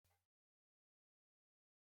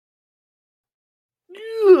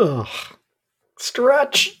Ugh.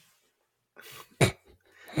 Stretch.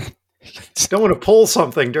 Don't want to pull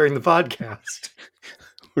something during the podcast.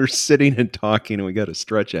 We're sitting and talking, and we got to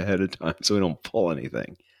stretch ahead of time so we don't pull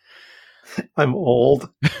anything. I'm old.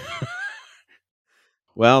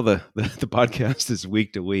 Well, the podcast is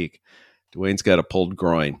week to week. Dwayne's got a pulled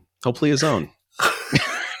groin. Hopefully his own.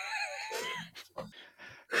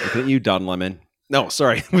 Looking at you, Don Lemon. No,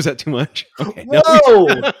 sorry. Was that too much? Okay.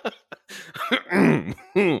 Whoa!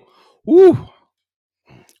 Woo.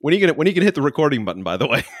 When are you gonna hit the recording button, by the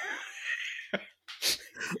way?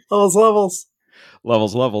 Levels.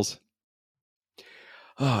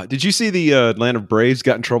 Did you see the Atlanta Braves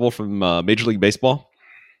got in trouble from Major League Baseball?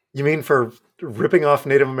 You mean for ripping off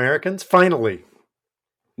Native Americans? Finally.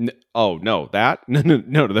 No, that?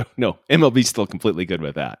 No. MLB's still completely good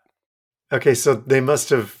with that. Okay, so they must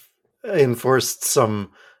have enforced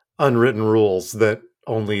some unwritten rules that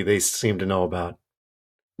only they seem to know about.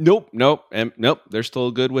 Nope. They're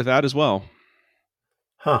still good with that as well.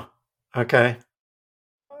 Huh. Okay.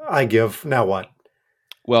 I give. Now what?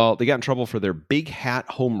 Well, they got in trouble for their big hat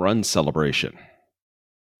home run celebration.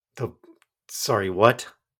 Sorry, what?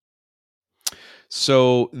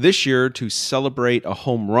 So this year, to celebrate a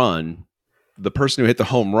home run, the person who hit the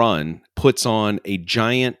home run puts on a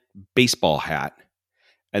giant baseball hat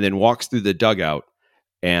and then walks through the dugout,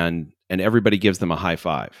 and everybody gives them a high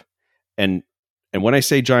five. And when I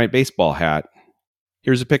say giant baseball hat,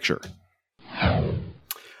 here's a picture.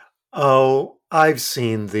 Oh, I've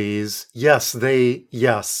seen these. Yes,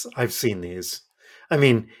 I've seen these. I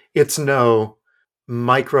mean, it's no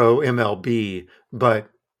micro MLB, but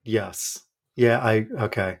yes. Yeah,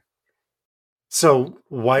 okay. So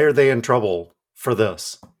why are they in trouble for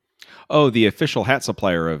this? Oh, the official hat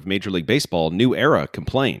supplier of Major League Baseball, New Era,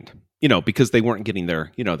 complained, because they weren't getting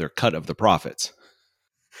their cut of the profits.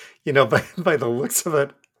 By the looks of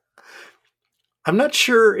it, I'm not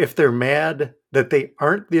sure if they're mad that they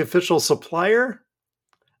aren't the official supplier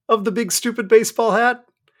of the big stupid baseball hat,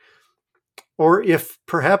 or if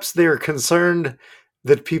perhaps they're concerned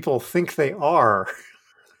that people think they are.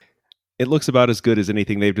 It looks about as good as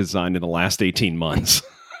anything they've designed in the last 18 months.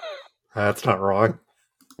 That's not wrong.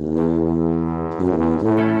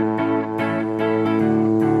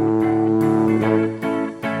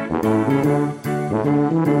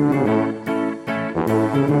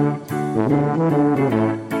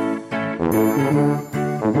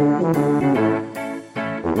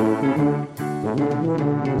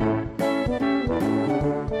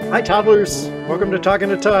 Hi, toddlers. Welcome to Talking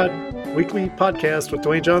to Todd, weekly podcast with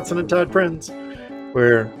Dwayne Johnson and Todd Prinz,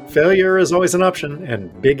 where failure is always an option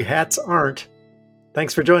and big hats aren't.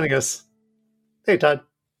 Thanks for joining us. Hey, Todd.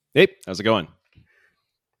 Hey, how's it going?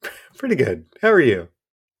 Pretty good. How are you?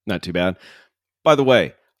 Not too bad. By the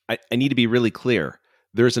way, I need to be really clear.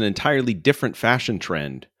 There's an entirely different fashion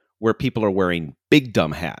trend where people are wearing big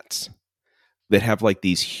dumb hats that have like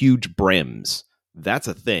these huge brims. That's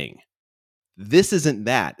a thing. This isn't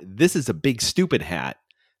that. This is a big stupid hat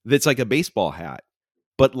that's like a baseball hat,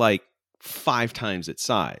 but like 5 times its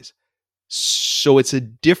size. So it's a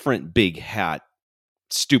different big hat,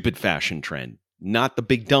 stupid fashion trend, not the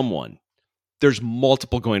big dumb one. There's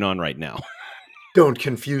multiple going on right now. Don't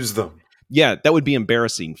confuse them. Yeah, that would be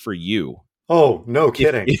embarrassing for you. Oh, no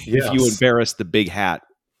kidding. If you embarrass the big hat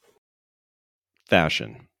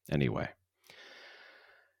fashion. Anyway.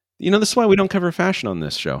 This is why we don't cover fashion on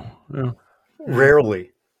this show. Yeah.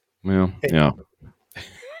 Rarely. Well, yeah.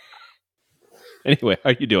 Anyway,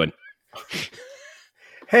 how are you doing?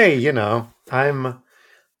 Hey, I'm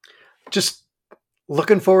just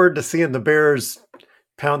looking forward to seeing the Bears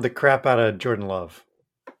pound the crap out of Jordan Love.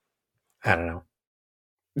 I don't know.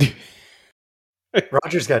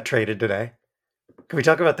 Rodgers got traded today. Can we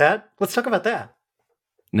talk about that? Let's talk about that.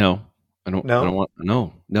 No, I don't. No? I don't want.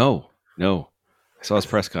 No. I saw his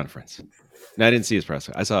press conference. No, I didn't see his press.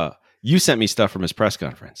 I saw you sent me stuff from his press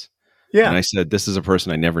conference. Yeah, and I said this is a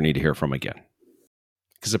person I never need to hear from again.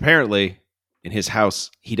 Because apparently, in his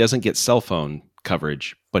house, he doesn't get cell phone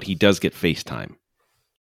coverage, but he does get FaceTime.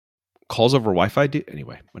 Calls over Wi-Fi.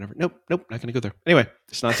 Anyway, whatever. Nope. Not going to go there. Anyway,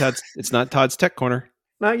 it's not Todd's Tech Corner.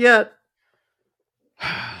 Not yet.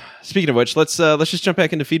 Speaking of which, let's just jump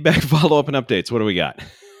back into feedback, follow up, and updates. What do we got?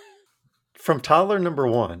 From toddler number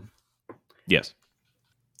 1. Yes.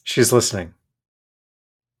 She's listening.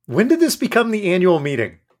 When did this become the annual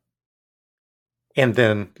meeting? And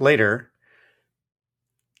then later,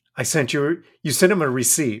 you sent him a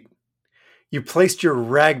receipt. You placed your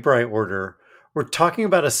RAGBRAI order. We're talking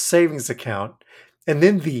about a savings account. And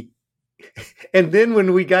then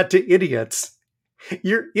when we got to idiots,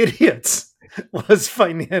 your idiots was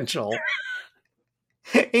financial.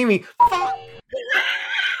 Amy, fuck!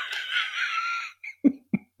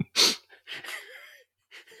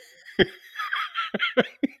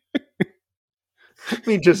 Let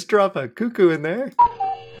me just drop a cuckoo in there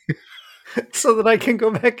so that I can go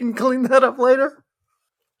back and clean that up later.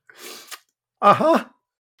 Uh-huh.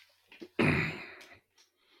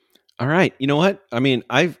 All right. You know what? I mean,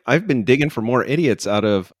 I've been digging for more idiots out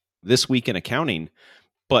of This Week in Accounting,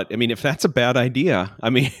 but I mean, if that's a bad idea, I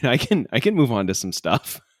mean, I can move on to some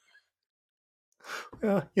stuff.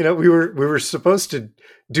 You know, we were supposed to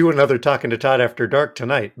do another Talking to Todd After Dark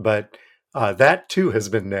tonight, but that too has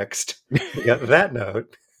been nixed. We got that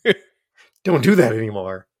note. Don't do that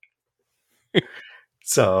anymore.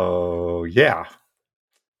 So yeah,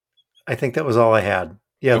 I think that was all I had.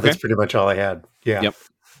 Yeah, Okay. That's pretty much all I had. Yeah.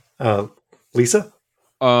 Yep. Lisa?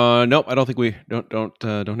 Nope. I don't think we don't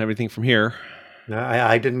have anything from here. No,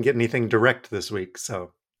 I didn't get anything direct this week,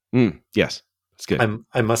 so Yes, that's good.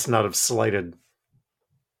 I must not have slighted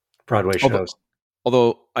Broadway shows.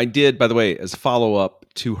 Although I did, by the way, as a follow-up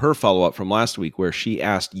to her follow-up from last week, where she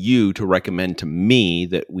asked you to recommend to me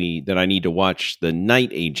that I need to watch The Night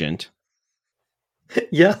Agent.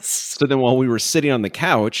 Yes. So then while we were sitting on the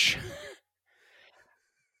couch,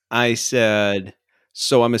 I said,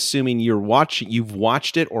 so I'm assuming you've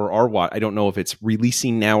watched it or I don't know if it's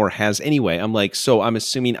releasing now or has anyway. I'm like, so I'm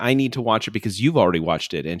assuming I need to watch it because you've already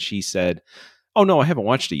watched it. And she said, oh no, I haven't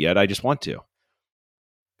watched it yet. I just want to.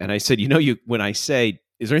 And I said, when I say,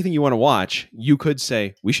 is there anything you want to watch? You could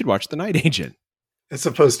say, we should watch The Night Agent. As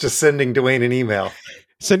opposed to sending Dwayne an email.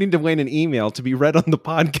 Sending Dwayne an email to be read on the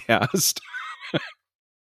podcast.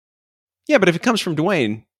 Yeah, but if it comes from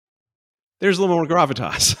Dwayne, there's a little more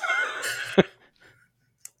gravitas.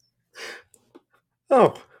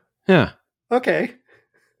 Oh. Yeah. Okay.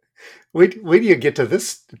 Wait do you get to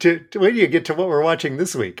this? Wait do you get to what we're watching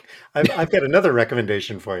this week? I've got another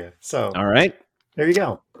recommendation for you. So all right. There you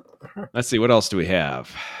go. Let's see. What else do we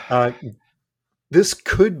have? This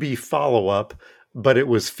could be follow-up, but it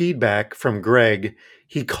was feedback from Greg.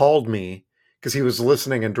 He called me because he was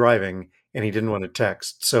listening and driving, and he didn't want to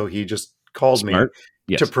text. So he just called me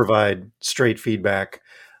to provide straight feedback.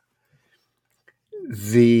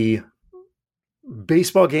 The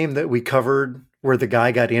baseball game that we covered where the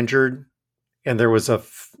guy got injured and there was a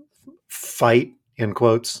fight, in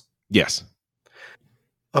quotes. Yes.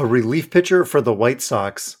 A relief pitcher for the White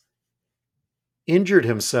Sox injured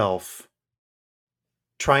himself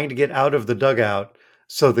trying to get out of the dugout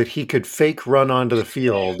so that he could fake run onto the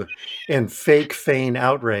field and feign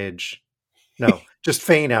outrage. No, just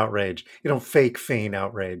feign outrage. You don't feign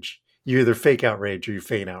outrage. You either fake outrage or you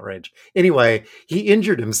feign outrage. Anyway, he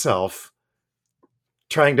injured himself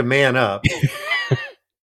trying to man up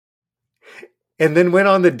and then went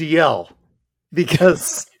on the DL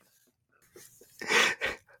because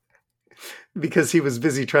he was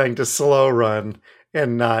busy trying to slow run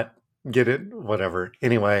and not get it, whatever.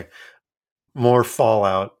 Anyway, more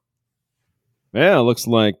fallout. Yeah, looks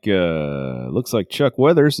like Chuck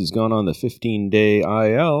Weathers has gone on the 15-day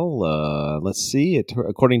IL. Let's see.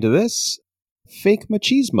 According to this, fake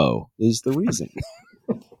machismo is the reason.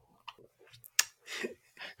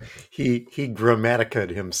 He grammaticaed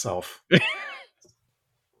himself.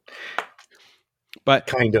 But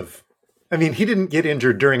kind of. I mean, he didn't get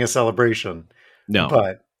injured during a celebration. No.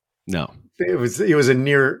 But no. It was a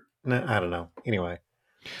near, I don't know. Anyway.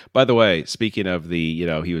 By the way, speaking of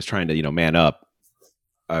the, he was trying to, man up.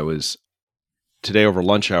 Today over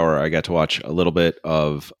lunch hour, I got to watch a little bit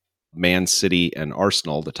of Man City and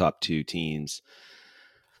Arsenal, the top two teams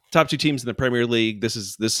in the Premier League.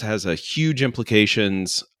 This has a huge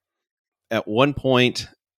implications. At one point,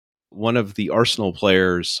 one of the Arsenal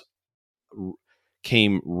players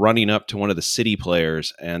came running up to one of the City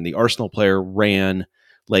players, and the Arsenal player ran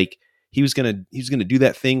like he was gonna do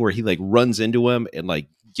that thing where he like runs into him and like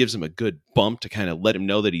gives him a good bump to kind of let him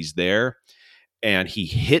know that he's there. And he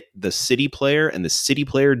hit the City player, and the City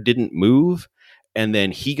player didn't move, and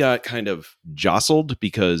then he got kind of jostled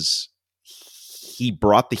because he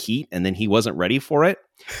brought the heat, and then he wasn't ready for it,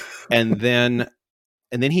 and then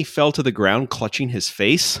he fell to the ground clutching his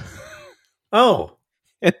face. Oh.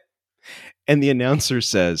 And the announcer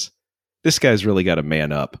says, this guy's really got to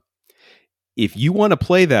man up. If you want to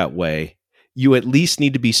play that way, you at least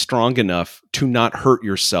need to be strong enough to not hurt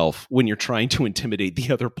yourself when you're trying to intimidate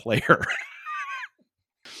the other player.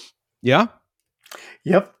 Yeah?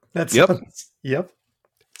 Yep. Yep.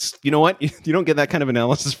 You know what? You don't get that kind of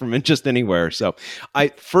analysis from it just anywhere. So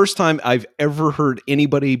first time I've ever heard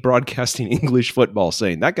anybody broadcasting English football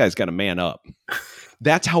saying that guy's got to man up.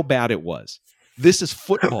 That's how bad it was. This is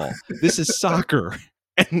football. This is soccer.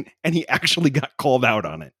 And and he actually got called out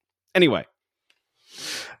on it. Anyway.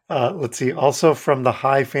 Let's see. Also from the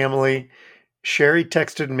High family, Sherry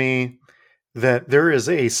texted me that there is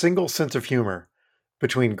a single sense of humor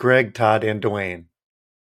between Greg, Todd, and Dwayne.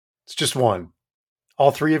 It's just one.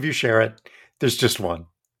 All three of you share it. There's just one.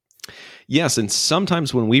 Yes, and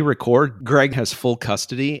sometimes when we record, Greg has full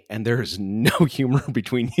custody, and there is no humor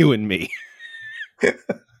between you and me.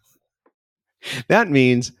 That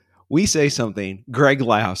means we say something, Greg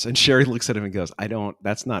laughs, and Sherry looks at him and goes,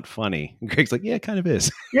 that's not funny. And Greg's like, yeah, it kind of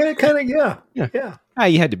is. Yeah, kind of, yeah.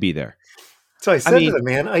 You had to be there. So I said to the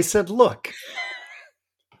man, I said, look,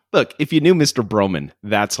 if you knew Mr. Broman,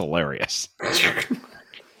 that's hilarious.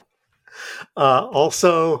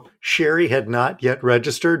 Also, Sherry had not yet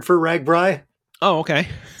registered for RAGBRAI. Oh, okay.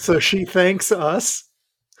 So she thanks us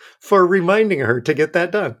for reminding her to get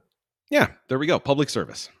that done. Yeah, there we go. Public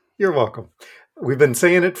service. You're welcome. We've been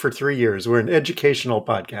saying it for 3 years. We're an educational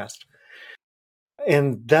podcast.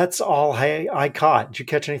 And that's all I caught. Did you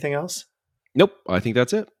catch anything else? Nope. I think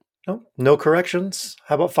that's it. No corrections.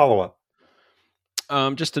 How about follow-up?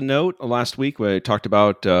 Just a note, last week we talked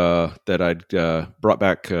about that I'd brought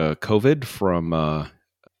back COVID from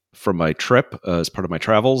my trip as part of my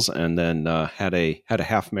travels, and then had a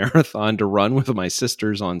half marathon to run with my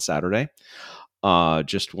sisters on Saturday.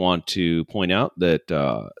 Just want to point out that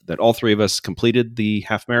all three of us completed the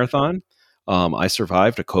half marathon. I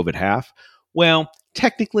survived a COVID half. Well,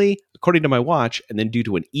 technically, according to my watch, and then due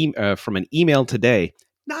to from an email today,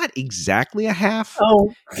 not exactly a half.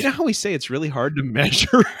 Oh, you know how we say it's really hard to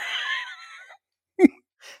measure?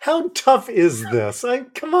 How tough is this?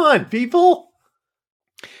 Come on, people.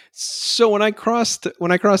 So when I crossed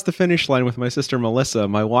the finish line with my sister Melissa,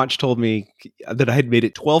 my watch told me that I had made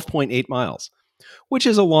it 12.8 miles, which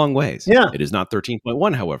is a long ways. Yeah. It is not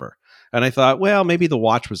 13.1, however. And I thought, well, maybe the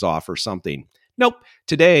watch was off or something. Nope.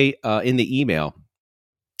 Today, in the email,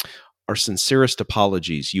 our sincerest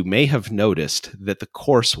apologies. You may have noticed that the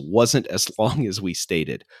course wasn't as long as we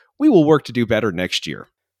stated. We will work to do better next year.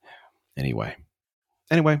 Anyway,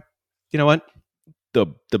 you know what?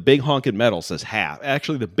 The big honkin' medal says half.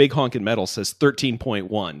 Actually, the big honkin' medal says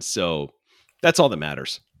 13.1. So that's all that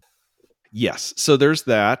matters. Yes. So there's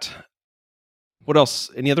that. What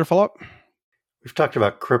else? Any other follow-up? We've talked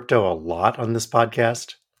about crypto a lot on this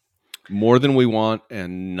podcast. More than we want,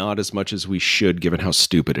 and not as much as we should, given how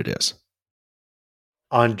stupid it is.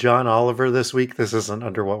 On John Oliver this week, this isn't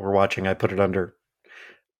under what we're watching. I put it under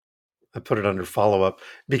follow-up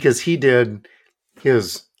because he did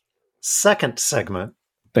his second segment.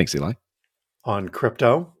 Thanks, Eli. On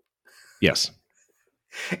crypto. Yes.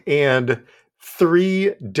 And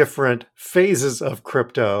 3 different phases of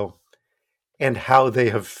crypto and how they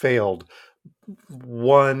have failed.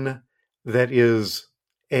 One that is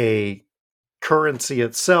a currency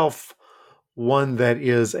itself, one that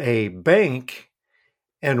is a bank,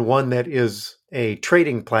 and one that is a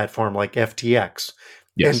trading platform like FTX.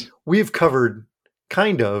 Yes. And we've covered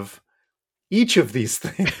kind of each of these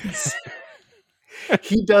things.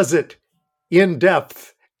 He does it in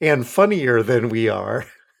depth and funnier than we are.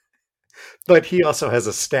 But he also has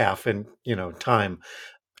a staff and, time.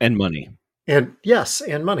 And money. And yes,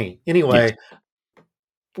 and money. Anyway,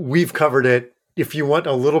 We've covered it. If you want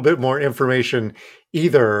a little bit more information,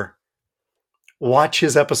 either watch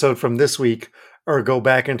his episode from this week or go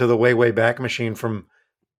back into the way, way back machine from,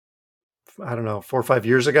 4 or 5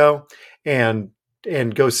 years ago and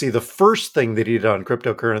go see the first thing that he did on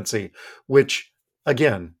cryptocurrency, which,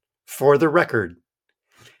 again, for the record,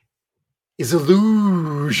 is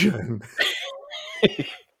illusion.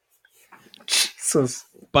 Jesus.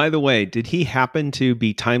 By the way, did he happen to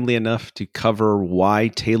be timely enough to cover why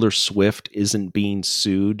Taylor Swift isn't being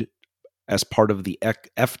sued as part of the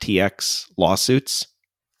FTX lawsuits?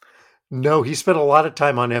 No, he spent a lot of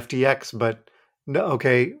time on FTX, but no.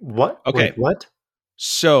 Okay, what? Okay, wait, what?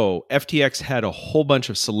 So FTX had a whole bunch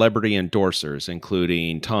of celebrity endorsers,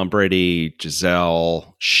 including Tom Brady,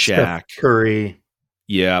 Giselle, Shaq, Steph Curry.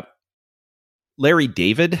 Yep. Larry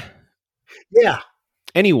David. Yeah.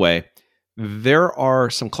 Anyway, there are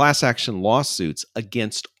some class action lawsuits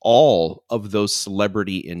against all of those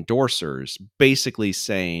celebrity endorsers, basically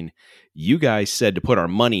saying, you guys said to put our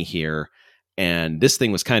money here, and this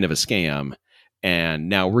thing was kind of a scam, and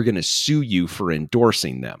now we're going to sue you for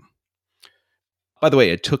endorsing them. By the way,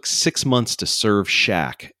 it took 6 months to serve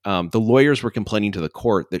Shaq. The lawyers were complaining to the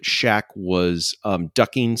court that Shaq was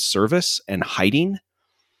ducking service and hiding.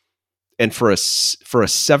 And for a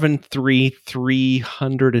 7'3",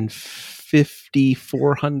 350,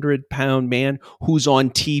 400-pound man who's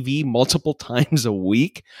on TV multiple times a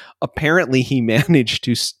week, apparently he managed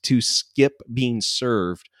to skip being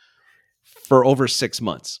served for over 6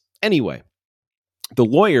 months. Anyway, the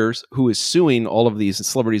lawyers who is suing all of these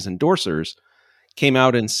celebrities endorsers came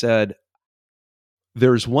out and said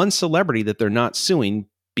there's one celebrity that they're not suing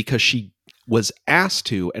because she was asked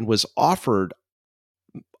to and was offered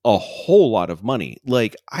a whole lot of money.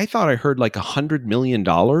 Like, I thought I heard like $100 million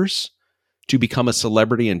to become a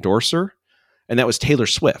celebrity endorser, and that was Taylor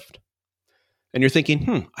Swift. And you're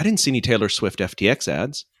thinking, I didn't see any Taylor Swift FTX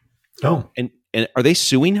ads. No. And are they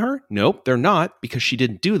suing her? Nope, they're not, because she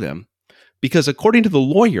didn't do them. Because according to the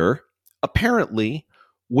lawyer, apparently,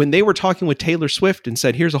 when they were talking with Taylor Swift and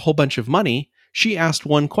said, here's a whole bunch of money, she asked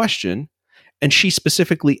one question, and she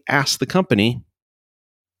specifically asked the company,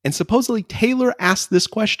 and supposedly Taylor asked this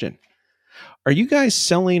question: are you guys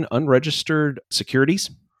selling unregistered securities?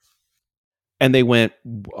 And they went,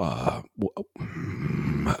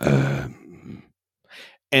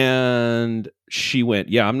 and she went,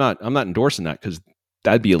 yeah, I'm not endorsing that because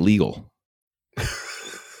that'd be illegal.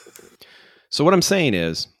 So what I'm saying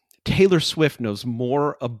is Taylor Swift knows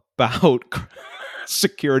more about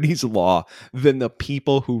securities law than the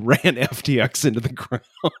people who ran FTX into the ground.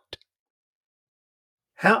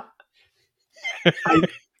 How?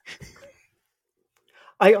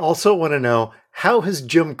 I also want to know, how has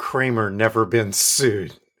Jim Cramer never been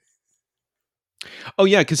sued? Oh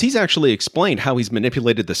yeah, because he's actually explained how he's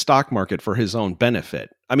manipulated the stock market for his own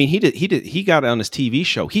benefit. I mean, he got on his TV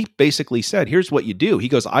show. He basically said, here's what you do. He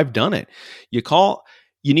goes, I've done it. You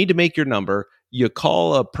need to make your number. You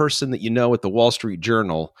call a person that you know at the Wall Street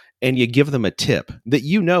Journal and you give them a tip that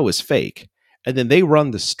you know is fake. And then they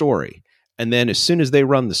run the story. And then as soon as they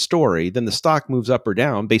run the story, then the stock moves up or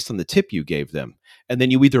down based on the tip you gave them. And then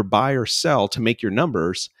you either buy or sell to make your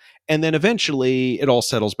numbers. And then eventually it all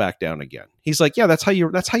settles back down again. He's like, yeah, that's how you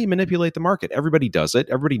manipulate the market. Everybody does it.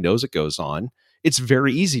 Everybody knows it goes on. It's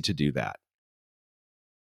very easy to do that.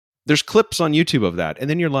 There's clips on YouTube of that. And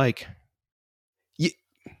then you're like,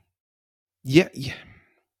 yeah.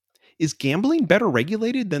 Is gambling better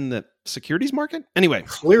regulated than the securities market? Anyway.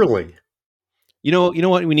 Clearly. You know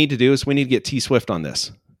what we need to do is we need to get T Swift on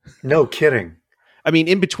this. No kidding. I mean,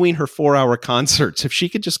 in between her 4-hour concerts, if she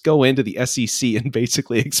could just go into the SEC and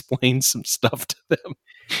basically explain some stuff to them.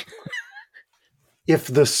 If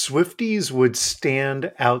the Swifties would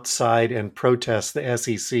stand outside and protest the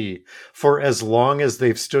SEC for as long as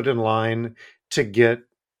they've stood in line to get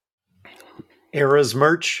Era's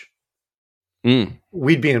merch,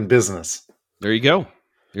 we'd be in business. There you go.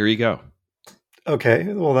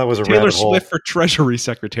 Okay, well, that was a Taylor rabbit hole. Swift for Treasury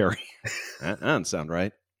Secretary. That doesn't sound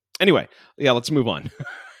right. Anyway, yeah, let's move on.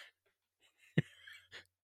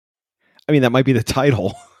 I mean, that might be the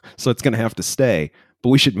title, so it's going to have to stay, but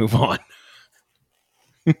we should move on.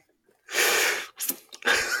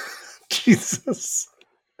 Jesus.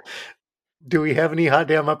 Do we have any hot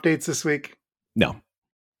damn updates this week? No.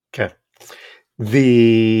 Okay.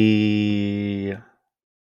 The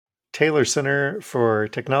Taylor Center for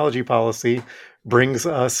Technology Policy brings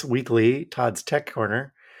us weekly Todd's Tech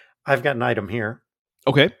Corner. I've got an item here.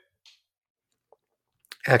 Okay.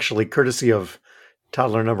 Actually, courtesy of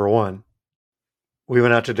toddler number 1. We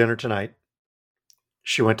went out to dinner tonight.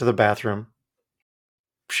 She went to the bathroom.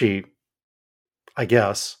 She, I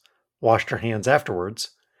guess, washed her hands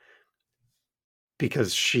afterwards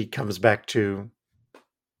because she comes back to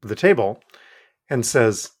the table and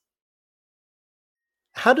says,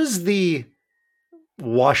 how does the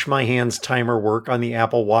wash my hands timer work on the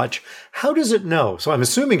Apple Watch? How does it know? So I'm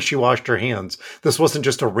assuming she washed her hands. This wasn't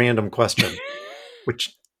just a random question,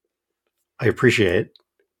 which I appreciate.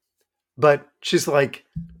 But she's like,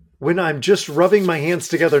 when I'm just rubbing my hands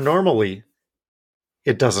together normally,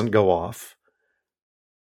 it doesn't go off.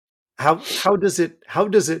 How does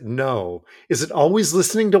it know? Is it always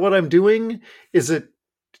listening to what I'm doing? Is it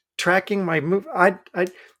tracking my move?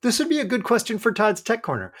 This would be a good question for Todd's Tech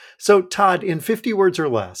Corner. So Todd, in 50 words or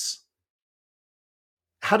less,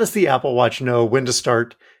 how does the Apple Watch know when to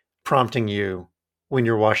start prompting you when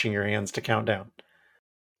you're washing your hands to count down?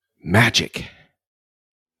 Magic.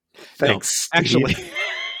 Thanks. No, actually,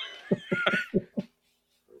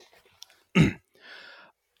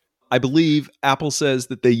 I believe Apple says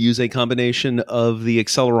that they use a combination of the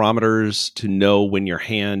accelerometers to know when your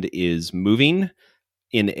hand is moving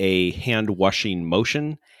in a hand washing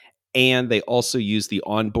motion. And they also use the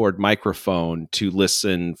onboard microphone to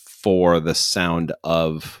listen for the sound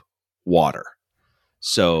of water.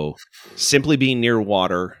 So simply being near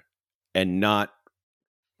water and not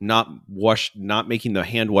not making the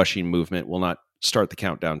hand washing movement will not start the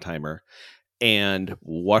countdown timer, and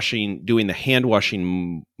doing the hand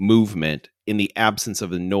washing movement in the absence of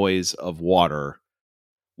the noise of water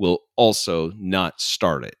will also not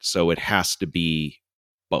start it. So it has to be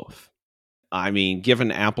both. I mean,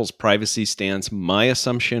 given Apple's privacy stance, my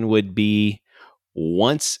assumption would be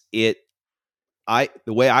the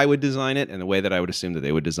way I would design it and the way that I would assume that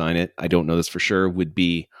they would design it, I don't know this for sure, would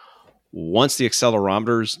be once the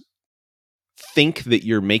accelerometers think that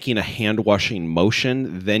you're making a hand washing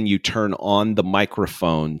motion, then you turn on the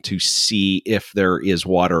microphone to see if there is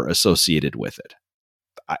water associated with it.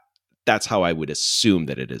 That's how I would assume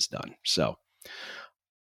that it is done. So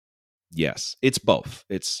yes, it's both.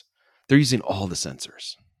 They're using all the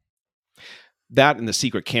sensors. That and the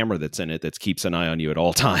secret camera that's in it that keeps an eye on you at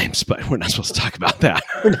all times, but we're not supposed to talk about that.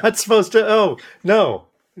 We're not supposed to. Oh, no.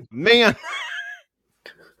 Man.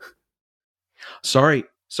 Sorry,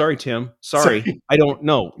 Tim. Sorry. I don't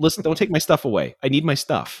know. Listen, don't take my stuff away. I need my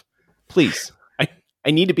stuff. Please. I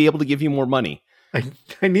need to be able to give you more money.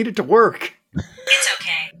 I need it to work.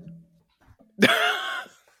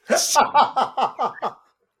 It's okay.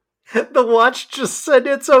 The watch just said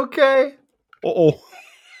it's okay. Uh-oh.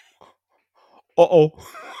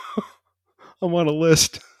 I'm on a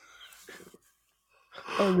list.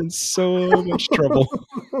 I'm in so much trouble.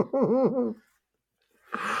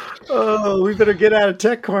 Oh, we better get out of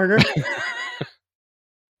Tech Corner.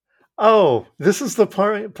 Oh, this is the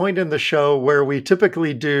point in the show where we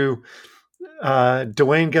typically do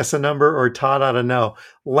Dwayne Guess a Number or Todd Oughta Know.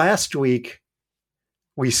 Last week,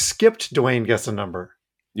 we skipped Dwayne Guess a Number.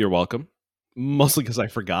 You're welcome. Mostly because I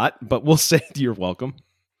forgot, but we'll say you're welcome.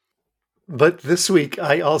 But this week,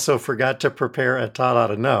 I also forgot to prepare a Todd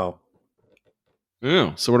Oughta Know.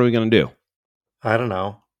 Oh, so what are we going to do? I don't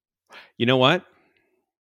know. You know what?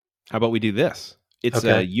 How about we do this? It's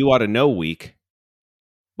Okay. a You Ought to Know week,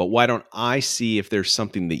 but why don't I see if there's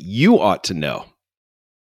something that you ought to know?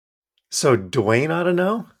 So Dwayne ought to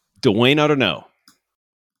know? Dwayne ought to know.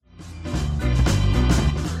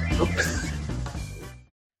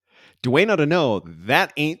 Dwayne ought to know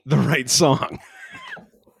that ain't the right song.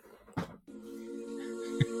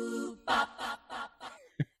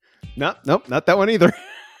 Nope, not that one either.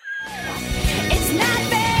 It's not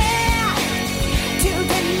fair to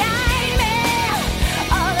deny me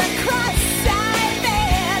all the cross I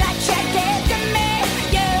bear. I check it to me.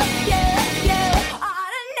 You ought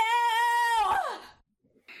to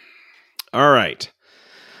know. All right.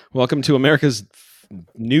 Welcome to America's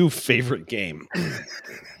new favorite game.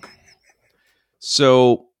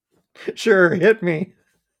 So, Sure, hit me.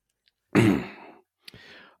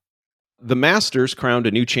 the Masters crowned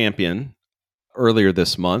a new champion earlier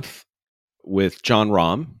this month with John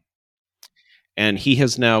Rahm, and he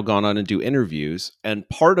has now gone on and do interviews. And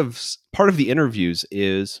part of the interviews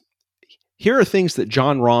is, here are things that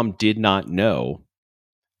John Rahm did not know,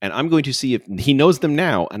 and I'm going to see if he knows them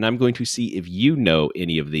now, and I'm going to see if you know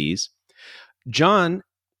any of these. John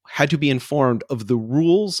had to be informed of the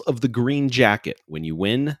rules of the green jacket. When you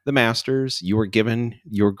win the Masters, you are given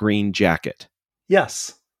your green jacket.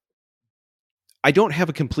 Yes. I don't have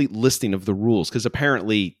a complete listing of the rules because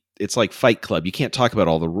apparently it's like Fight Club. You can't talk about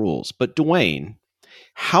all the rules. But Dwayne,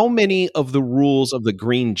 how many of the rules of the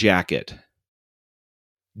green jacket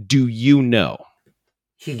do you know?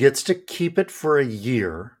 He gets to keep it for a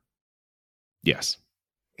year, Yes.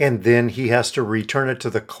 and then he has to return it to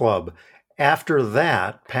the club. After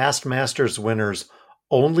that, past Masters winners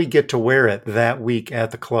only get to wear it that week at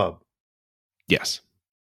the club. Yes.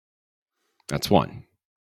 That's one.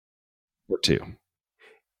 Or two.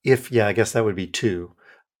 I guess that would be two.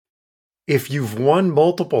 If you've won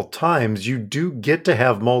multiple times, you do get to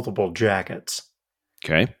have multiple jackets.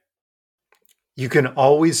 Okay. You can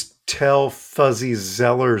always tell Fuzzy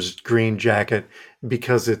Zeller's green jacket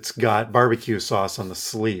because it's got barbecue sauce on the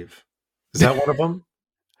sleeve. Is that one of them?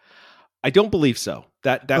 I don't believe so.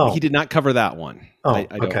 That Oh. He did not cover that one. Oh, I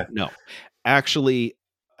don't okay. know. Actually,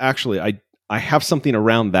 I have something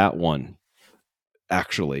around that one.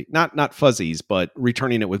 Actually, not Fuzzies, but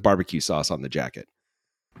returning it with barbecue sauce on the jacket.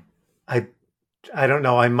 I don't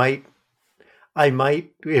know. I might,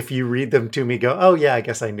 if you read them to me, go, oh yeah, I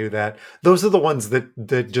guess I knew that. Those are the ones that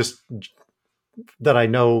I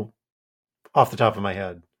know off the top of my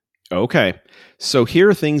head. Okay. So here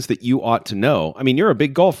are things that you ought to know. I mean, you're a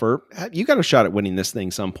big golfer. You got a shot at winning this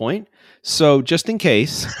thing some point. So just in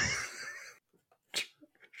case.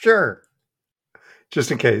 Sure. Just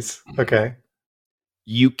in case. Okay.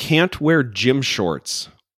 You can't wear gym shorts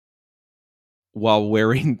while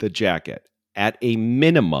wearing the jacket. At a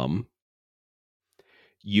minimum,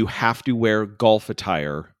 you have to wear golf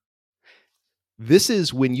attire. This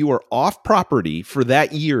is when you are off property for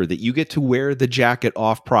that year that you get to wear the jacket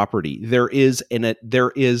off property. There is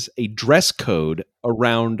a dress code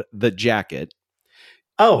around the jacket.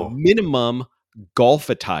 Oh, Minimum golf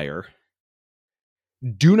attire.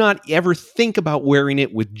 Do not ever think about wearing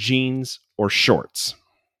it with jeans or shorts.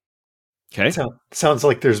 Okay? sounds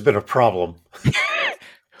like there's been a problem.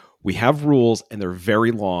 We have rules and they're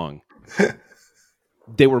very long.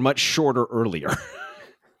 They were much shorter earlier.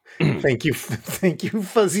 Thank you,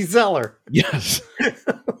 Fuzzy Zeller. Yes.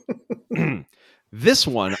 This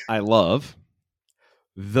one I love.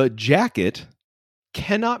 The jacket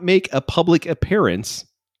cannot make a public appearance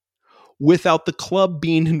without the club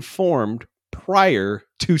being informed prior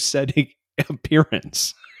to said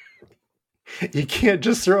appearance. You can't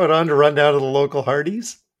just throw it on to run down to the local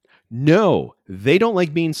Hardee's? No, they don't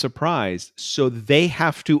like being surprised, so they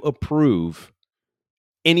have to approve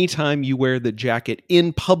anytime you wear the jacket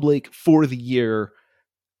in public for the year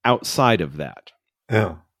outside of that.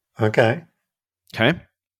 Oh, okay. Okay.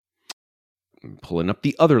 I'm pulling up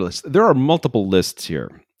the other list. There are multiple lists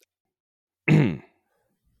here.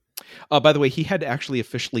 By the way, he had to actually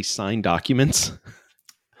officially sign documents.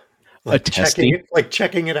 Like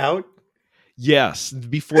checking it out? Yes.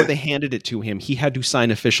 Before they handed it to him, he had to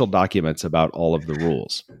sign official documents about all of the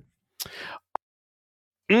rules.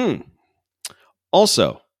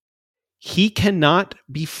 Also, he cannot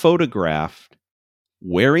be photographed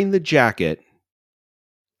wearing the jacket,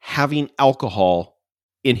 having alcohol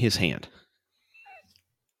in his hand.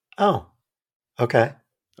 Oh, okay.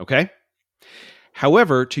 Okay.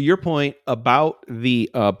 However, to your point about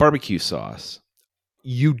the barbecue sauce,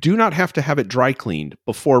 you do not have to have it dry cleaned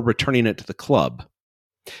before returning it to the club.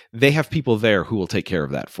 They have people there who will take care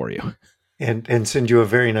of that for you. And send you a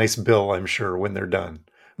very nice bill, I'm sure, when they're done.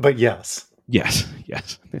 But yes. Yes.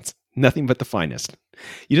 It's nothing but the finest.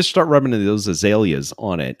 You just start rubbing those azaleas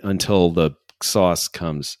on it until the sauce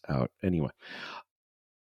comes out. Anyway,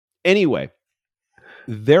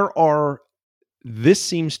 this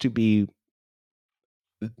seems to be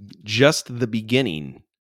just the beginning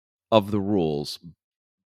of the rules.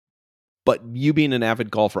 But you being an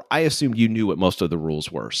avid golfer, I assumed you knew what most of the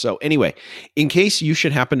rules were. So anyway, in case you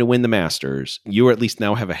should happen to win the Masters, you at least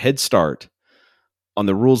now have a head start on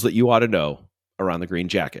the rules that you ought to know around the green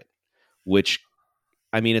jacket, which,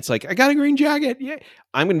 I mean, it's like, I got a green jacket. Yeah.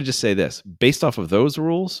 I'm going to just say this based off of those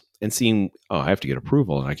rules and seeing, I have to get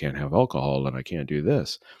approval and I can't have alcohol and I can't do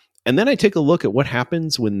this. And then I take a look at what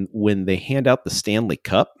happens when they hand out the Stanley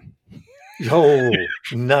Cup. Oh,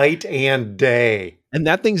 night and day. And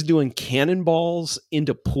that thing's doing cannonballs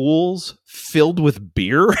into pools filled with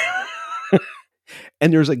beer.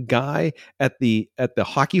 And there's a guy at the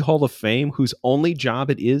Hockey Hall of Fame whose only job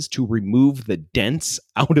it is to remove the dents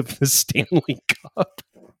out of the Stanley Cup.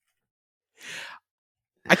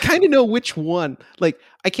 I kind of know which one. Like,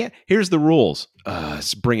 I can't. Here's the rules.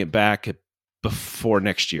 Let's bring it back before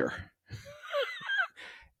next year.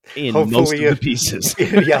 In hopefully most of the pieces.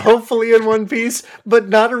 Yeah, hopefully in one piece, but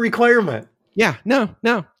not a requirement. Yeah, no,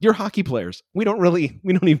 you're hockey players. We don't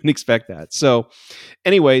even expect that. So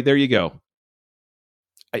anyway, there you go.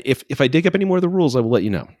 If I dig up any more of the rules, I will let you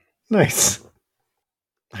know. Nice.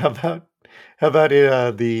 How about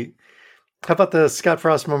the Scott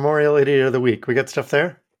Frost Memorial Idiot of the Week? We got stuff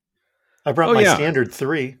there? I brought my standard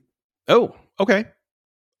 3. Oh, okay.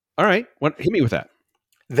 All right. Hit me with that.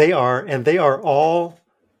 They are all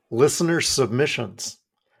listener submissions.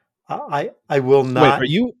 I will not.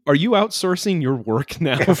 Wait, are you outsourcing your work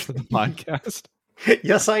now for the podcast?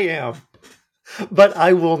 Yes, I am. But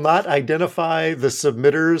I will not identify the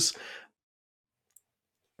submitters.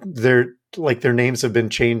 Their names have been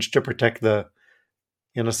changed to protect the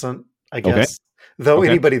innocent, I guess. Okay. Though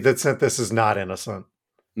anybody that sent this is not innocent.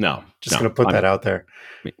 No. Just going to put that out there.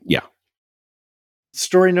 Yeah.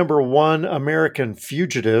 Story number 1, American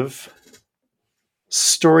Fugitive.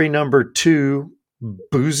 Story number 2,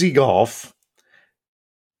 Boozy Golf.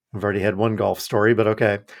 I've already had one golf story, but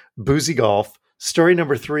okay. Boozy Golf. Story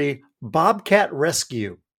number 3, Bobcat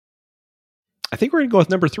Rescue. I think we're going to go with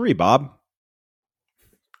number 3, Bob.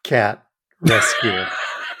 Cat Rescue.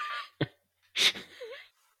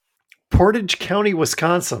 Portage County,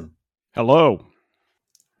 Wisconsin. Hello.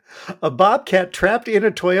 A bobcat trapped in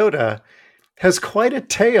a Toyota has quite a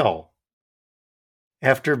tale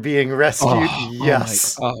after being rescued.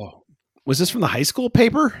 Yes. Was this from the high school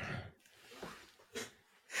paper?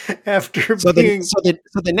 After so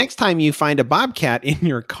the next time you find a bobcat in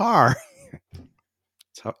your car,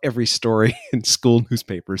 that's how every story in school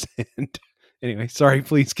newspapers end. Anyway, sorry,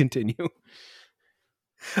 please continue.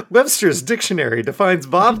 Webster's dictionary defines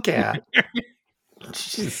bobcat.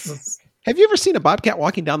 Jesus. Have you ever seen a bobcat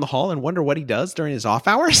walking down the hall and wonder what he does during his off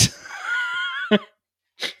hours?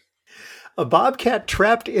 A bobcat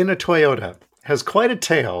trapped in a Toyota has quite a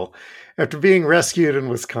tale after being rescued in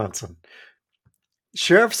Wisconsin.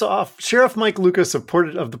 Sheriff Mike Lucas of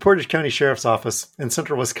the Portage County Sheriff's Office in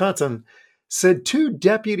central Wisconsin said 2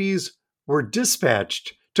 deputies were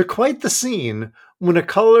dispatched to quite the scene when a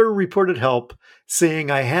caller reported help saying,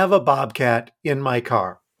 "I have a bobcat in my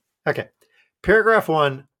car." Okay. Paragraph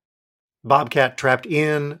 1, bobcat trapped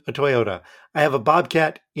in a Toyota. I have a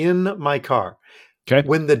bobcat in my car. Okay.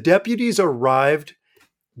 When the deputies arrived,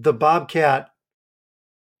 the bobcat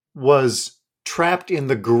was trapped in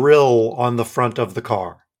the grill on the front of the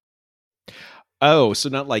car. Oh, so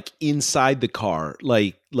not like inside the car,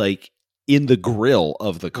 like in the grill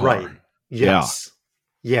of the car. Right. Yes.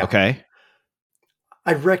 Yeah. Okay.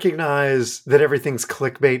 I recognize that everything's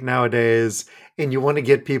clickbait nowadays, and you want to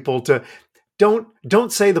get people to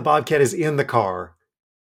don't say the bobcat is in the car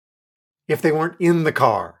if they weren't in the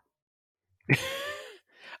car.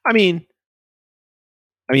 I mean,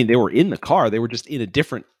 they were in the car. They were just in a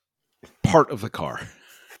different part of the car.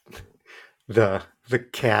 The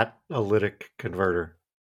catalytic converter.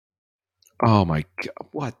 Oh my god!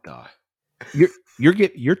 What the?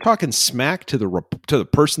 You're talking smack to the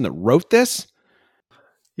person that wrote this?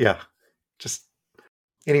 Yeah. Just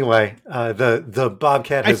anyway, the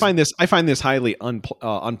bobcat has, I find this highly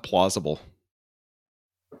unplausible.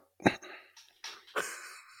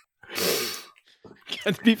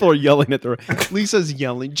 People are yelling at Lisa's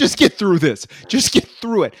yelling, "Just get through this. Just get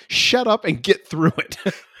through it. Shut up and get through it."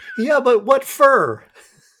 Yeah, but what fur?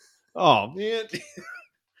 Oh man.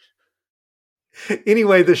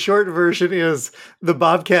 Anyway, the short version is the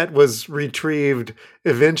bobcat was retrieved,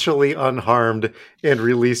 eventually unharmed, and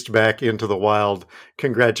released back into the wild.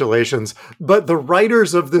 Congratulations. But the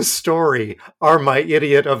writers of this story are my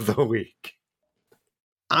idiot of the week.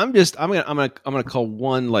 I'm gonna call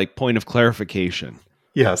one like point of clarification.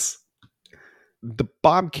 Yes. The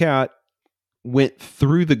bobcat went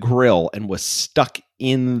through the grill and was stuck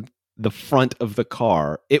in the front of the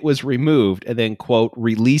car. It was removed and then, quote,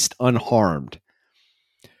 released unharmed.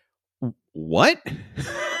 What?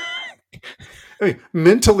 I mean,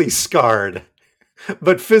 mentally scarred,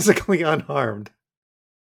 but physically unharmed.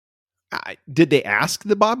 Did they ask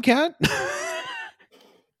the bobcat?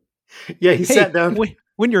 Yeah, he sat down.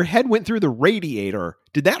 When your head went through the radiator,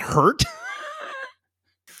 did that hurt?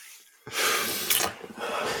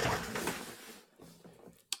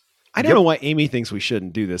 I don't know why Amy thinks we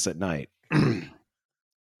shouldn't do this at night.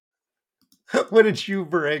 What did you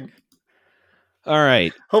bring? All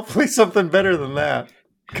right. Hopefully something better than that.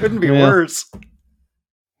 Couldn't be Yeah. worse.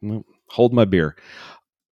 Hold my beer.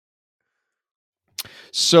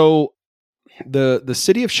 So the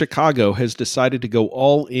city of Chicago has decided to go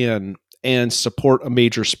all in and support a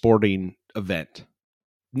major sporting event.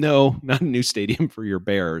 No, not a new stadium for your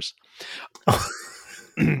Bears.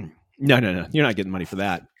 No. You're not getting money for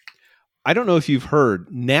that. I don't know if you've heard,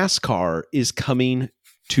 NASCAR is coming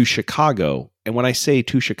to Chicago. And when I say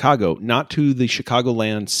to Chicago, not to the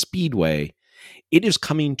Chicagoland Speedway, it is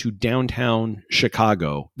coming to downtown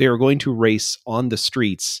Chicago. They are going to race on the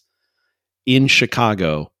streets in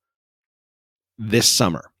Chicago this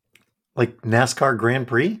summer. Like NASCAR Grand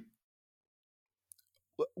Prix?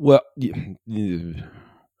 Well,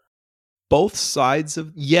 both sides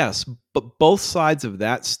of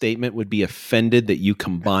that statement would be offended that you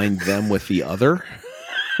combined them with the other.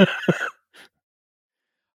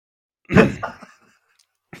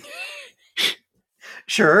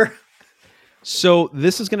 Sure. So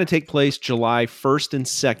this is going to take place July 1st and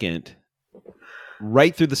 2nd,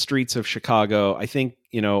 right through the streets of Chicago. I think,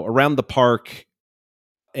 around the park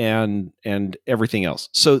and everything else.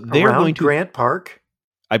 So they're Around going to Grant Park?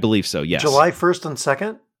 I believe so. Yes. July 1st and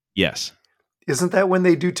 2nd? Yes. Isn't that when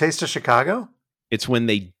they do Taste of Chicago? It's when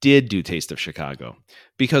they did do Taste of Chicago,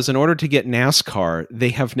 because in order to get NASCAR, they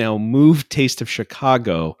have now moved Taste of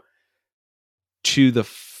Chicago to the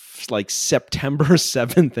September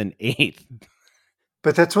 7th and 8th.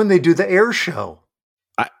 But that's when they do the air show.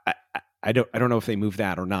 I don't know if they moved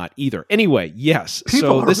that or not either. Anyway, yes.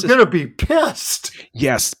 People are going to be pissed.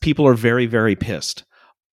 Yes, people are very, very pissed.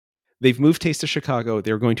 They've moved Taste of Chicago.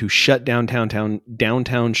 They're going to shut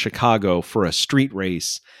downtown Chicago for a street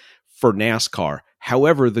race for NASCAR.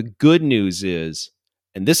 However, the good news is,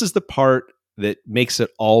 and this is the part that makes it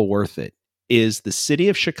all worth it, is the city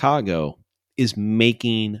of Chicago is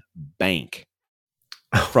making bank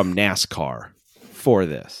from NASCAR for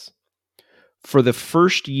this. for the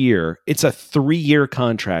first year, it's a 3-year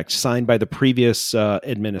contract signed by the previous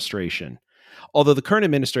administration. Although the current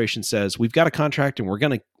administration says we've got a contract and we're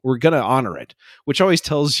gonna honor it, which always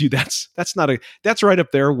tells you that's right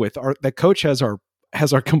up there with that coach has our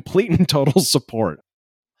complete and total support.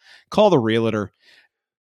 Call the realtor.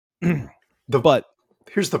 But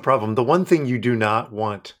here's the problem. The one thing you do not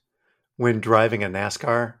want when driving a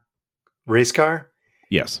NASCAR race car,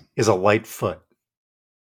 yes, is a light foot.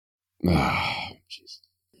 Jeez.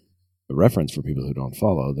 A reference for people who don't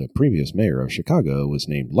follow, the previous mayor of Chicago was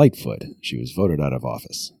named Lightfoot. She was voted out of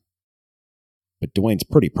office. But Dwayne's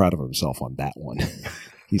pretty proud of himself on that one.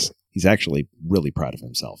 He's actually really proud of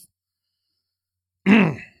himself.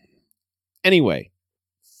 Anyway,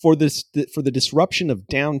 for the disruption of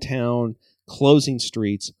downtown, closing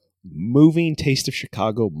streets, moving Taste of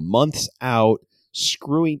Chicago months out,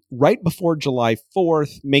 screwing right before July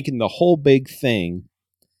 4th, making the whole big thing,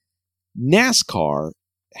 NASCAR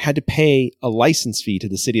had to pay a license fee to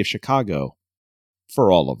the city of Chicago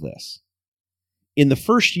for all of this. In the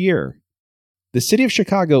first year, the city of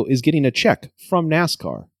Chicago is getting a check from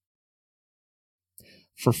NASCAR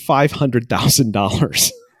for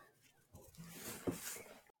 $500,000.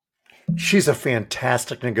 She's a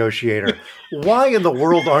fantastic negotiator. Why in the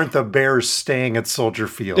world aren't the Bears staying at Soldier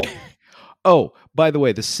Field? Oh, by the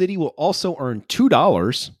way, the city will also earn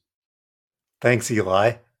 $2. Thanks,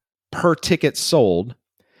 Eli. Per ticket sold.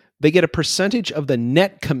 They get a percentage of the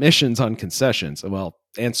net commissions on concessions. Well,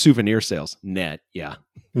 and souvenir sales. Net, yeah.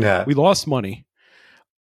 Yeah. We lost money.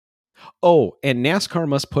 Oh, and NASCAR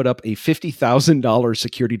must put up a $50,000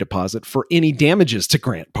 security deposit for any damages to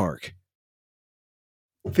Grant Park.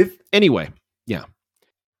 Anyway, yeah.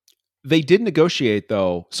 They did negotiate,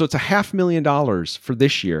 though, so it's $500,000 for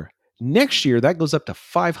this year. Next year, that goes up to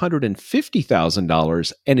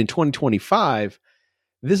 $550,000. And in 2025,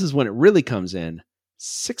 this is when it really comes in,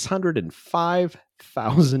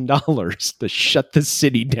 $605,000 to shut the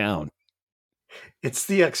city down. It's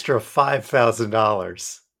the extra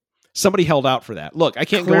 $5,000. Somebody held out for that. Look, I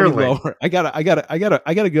can't go any lower. I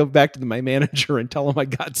gotta go back to my manager and tell him I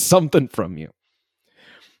got something from you.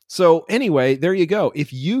 So anyway, there you go.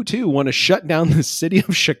 If you too want to shut down the city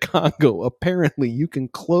of Chicago, apparently you can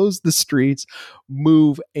close the streets,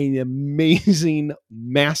 move an amazing,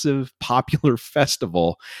 massive, popular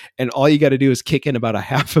festival, and all you got to do is kick in about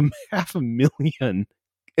 $500,000.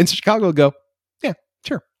 And Chicago will go, yeah,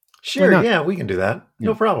 sure. Sure, yeah, we can do that.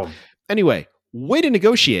 No problem. Anyway, way to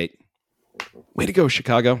negotiate. Way to go,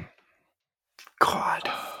 Chicago. God.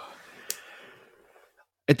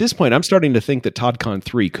 At this point, I'm starting to think that ToddCon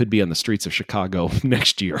 3 could be on the streets of Chicago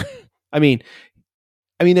next year. I mean,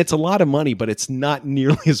 it's a lot of money, but it's not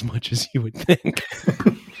nearly as much as you would think.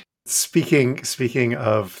 Speaking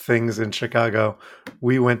of things in Chicago,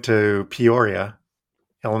 we went to Peoria,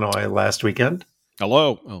 Illinois last weekend.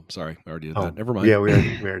 Hello. Oh, sorry. I already did that. Never mind. Yeah, we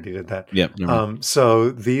already did that. Yeah. Never mind.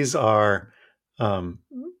 So these are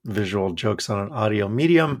visual jokes on an audio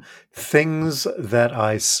medium, things that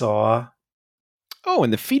I saw. Oh,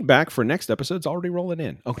 and the feedback for next episode's already rolling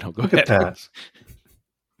in. Oh, no, go ahead. Look at that.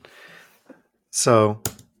 So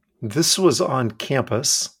this was on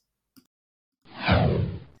campus.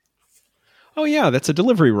 Oh, yeah, that's a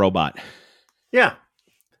delivery robot. Yeah.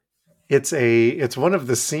 It's one of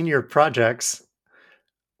the senior projects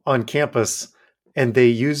on campus, and they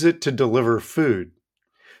use it to deliver food.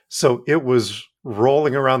 So it was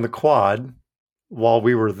rolling around the quad while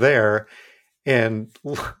we were there, and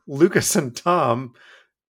Lucas and Tom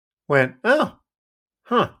went, oh,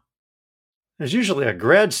 huh. There's usually a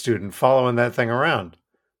grad student following that thing around.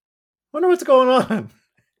 Wonder what's going on.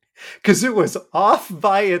 Because it was off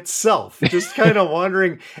by itself, just kind of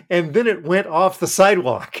wandering, and then it went off the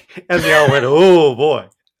sidewalk, and they all went, oh boy.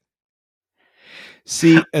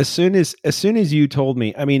 See, as soon as you told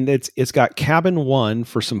me, I mean, it's got cabin 1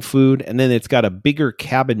 for some food, and then it's got a bigger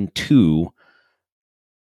cabin 2.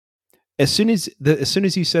 As soon as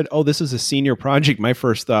you said, "Oh, this is a senior project," my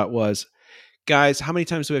first thought was, "Guys, how many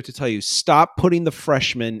times do we have to tell you stop putting the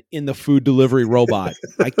freshmen in the food delivery robot?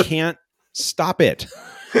 I can't stop it."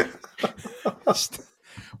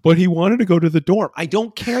 But he wanted to go to the dorm. I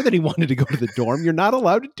don't care that he wanted to go to the dorm. You're not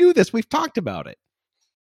allowed to do this. We've talked about it.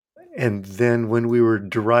 And then when we were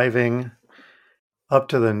driving up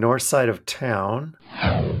to the north side of town,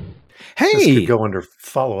 hey, this could go under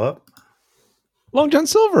follow-up. Long John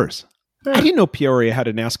Silver's. I didn't know Peoria had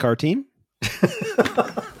a NASCAR team.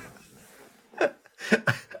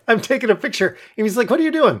 I'm taking a picture. And he's like, what are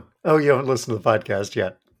you doing? Oh, you haven't listened to the podcast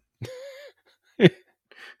yet.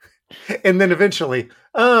 And then eventually,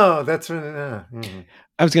 oh, that's... I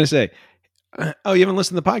was going to say, Oh, you haven't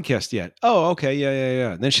listened to the podcast yet? Oh, okay.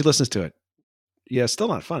 Yeah. And then she listens to it. Yeah, still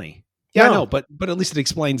not funny. Yeah, No. I know, but at least it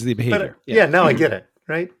explains the But behavior. yeah, now I get it,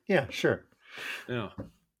 right? Yeah, sure. Yeah.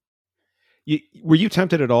 Were you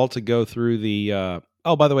tempted at all to go through the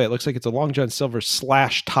oh, by the way, it looks like it's a Long John Silver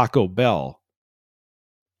 / Taco Bell.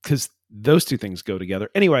 Because those two things go together.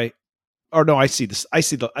 Anyway, or no, I see this. I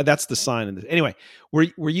see that's the sign in this. Anyway,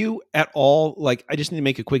 were you at all like, I just need to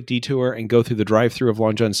make a quick detour and go through the drive-through of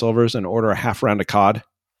Long John Silver's and order a half round of cod?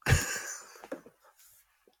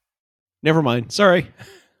 Never mind. Sorry.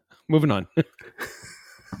 Moving on.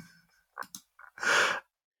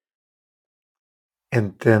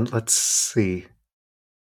 And then let's see.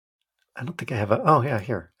 I don't think I have oh yeah,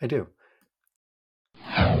 here. I do.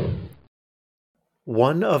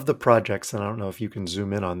 One of the projects, and I don't know if you can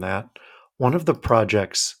zoom in on that, one of the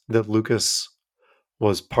projects that Lucas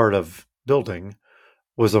was part of building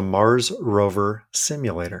was a Mars rover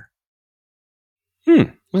simulator. Look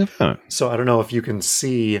at that. So I don't know if you can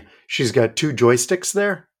see, she's got 2 joysticks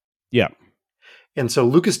there. Yeah. And so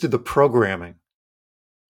Lucas did the programming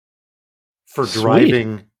for Sweet.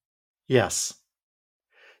 driving. Yes.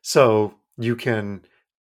 So you can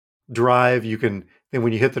drive, then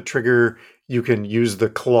when you hit the trigger, you can use the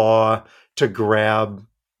claw to grab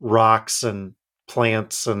rocks and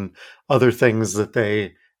plants and other things that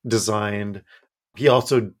they designed. He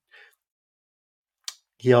also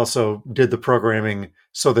did the programming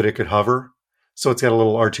so that it could hover. So it's got a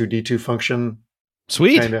little R2D2 function.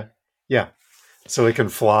 Sweet. Kinda. Yeah. So it can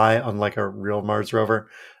fly unlike a real Mars rover.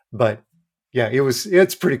 But yeah,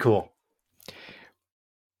 it's pretty cool.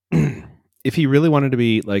 If he really wanted to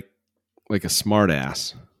be like a smart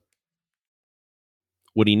ass,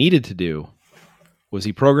 what he needed to do was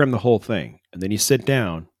he programmed the whole thing, and then you sit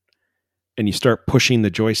down and you start pushing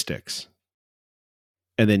the joysticks,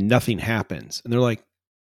 and then nothing happens. And they're like,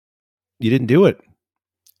 you didn't do it.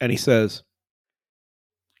 And he says,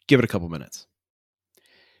 give it a couple minutes.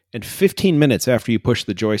 And 15 minutes after you push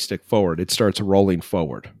the joystick forward, it starts rolling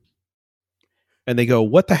forward. And they go,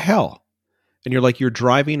 what the hell? And you're like, you're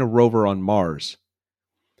driving a rover on Mars.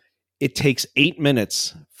 It takes 8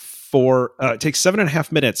 minutes it takes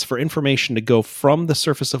 7.5 minutes for information to go from the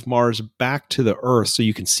surface of Mars back to the Earth so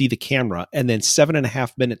you can see the camera, and then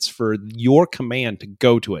 7.5 minutes for your command to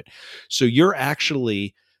go to it. So you're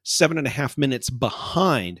actually 7.5 minutes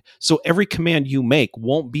behind. So every command you make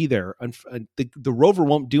won't be there. The rover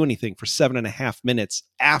won't do anything for 7.5 minutes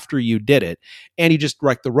after you did it. And you just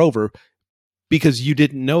wrecked the rover because you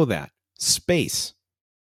didn't know that. Space.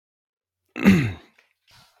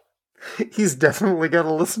 He's definitely got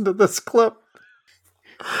to listen to this clip.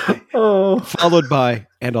 Oh. Followed by,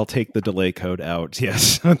 and I'll take the delay code out.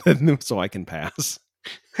 Yes. So I can pass.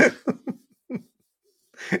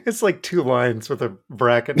 It's like 2 lines with a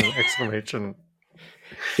bracket and an exclamation.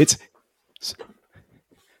 It's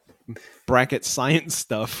bracket science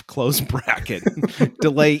stuff, close bracket.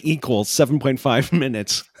 Delay equals 7.5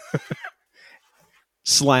 minutes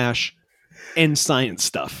 / and science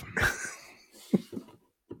stuff.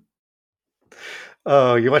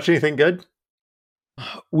 Oh, you watch anything good?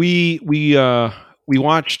 We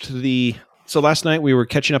watched so last night we were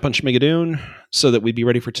catching up on Schmigadoon so that we'd be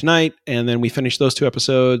ready for tonight, and then we finished those 2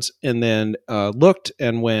 episodes, and then looked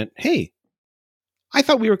and went, hey, I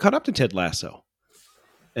thought we were caught up to Ted Lasso,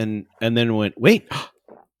 and then went, wait,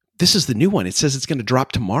 this is the new one. It says it's going to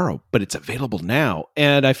drop tomorrow, but it's available now.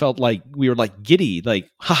 And I felt like we were like giddy,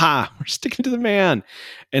 like, haha, we're sticking to the man.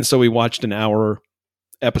 And so we watched an hour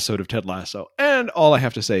episode of Ted Lasso. And all I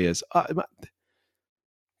have to say is,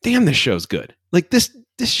 damn, this show's good. Like this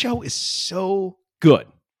show is so good.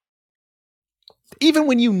 Even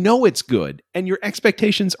when you know it's good and your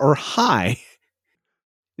expectations are high,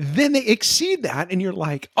 then they exceed that. And you're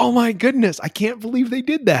like, oh my goodness, I can't believe they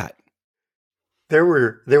did that. There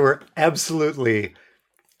were absolutely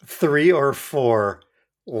 3 or 4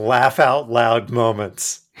 laugh out loud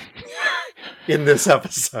moments in this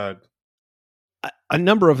episode. A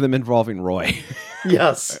number of them involving Roy.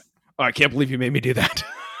 Yes. Oh, I can't believe you made me do that.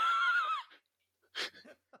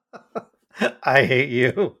 I hate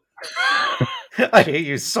you. I hate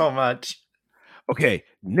you so much. Okay,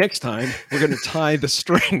 next time we're going to tie the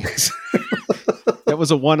strings. That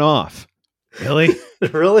was a one-off. Really?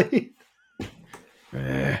 Really?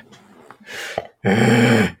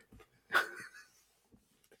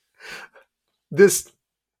 This,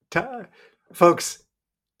 folks,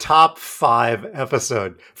 top 5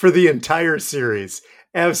 episode for the entire series.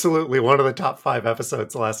 Absolutely one of the top 5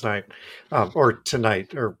 episodes last night, or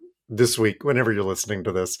tonight, or this week, whenever you're listening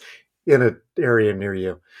to this, in an area near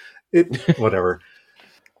you. Whatever.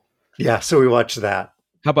 Yeah, so we watched that.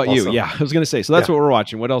 How about also. you? Yeah, I was going to say. So that's Yeah. what we're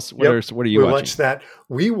watching. What else? What Yep. are you We watching? watched that.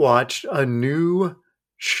 We watched a new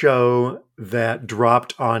show that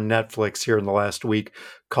dropped on Netflix here in the last week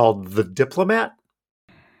called The Diplomat.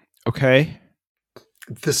 Okay.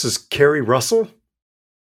 This is Kerry Russell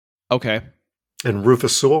Okay. and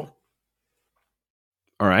Rufus Sewell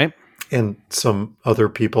All right. and some other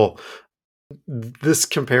people. This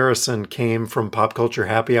comparison came from Pop Culture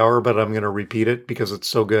Happy Hour, but I'm going to repeat it because it's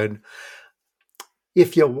so good.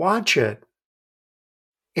 If you watch it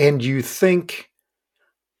and you think,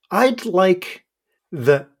 I'd like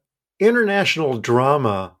the international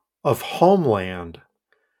drama of Homeland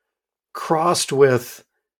crossed with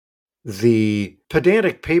the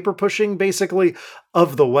pedantic paper pushing, basically,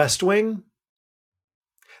 of the West Wing,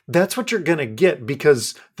 that's what you're going to get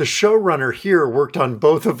because the showrunner here worked on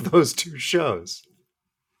both of those two shows.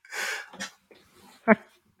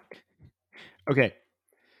 Okay.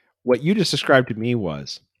 What you just described to me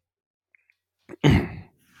was,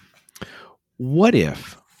 what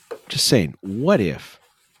if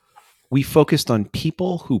we focused on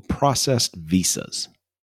people who processed visas?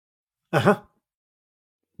 Uh-huh.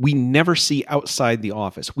 We never see outside the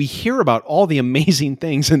office. We hear about all the amazing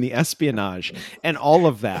things in the espionage and all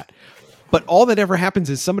of that. But all that ever happens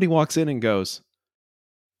is somebody walks in and goes,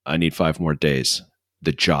 I need 5 more days.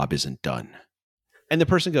 The job isn't done. And the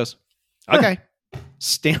person goes, okay.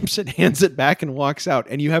 Stamps it, hands it back, and walks out.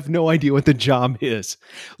 And you have no idea what the job is.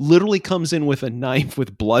 Literally comes in with a knife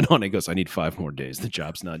with blood on it. Goes, I need 5 more days. The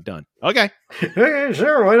job's not done. Okay. Okay,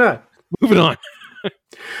 sure, why not? Moving on.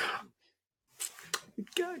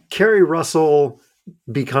 Kerry Russell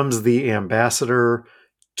becomes the ambassador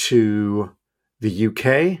to the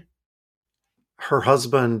UK. Her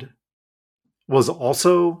husband was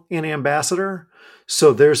also an ambassador.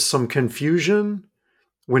 So there's some confusion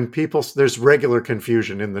when there's regular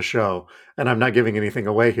confusion in the show. And I'm not giving anything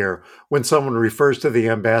away here. When someone refers to the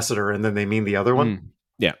ambassador and then they mean the other one.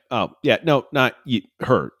 Yeah. Oh, yeah. No, not you,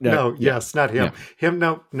 her. No, yeah. yes, not him. Yeah. Him,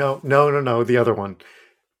 no, the other one.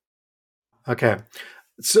 Okay.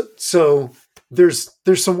 So there's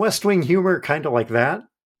some West Wing humor kind of like that,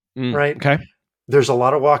 right? Okay. There's a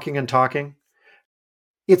lot of walking and talking.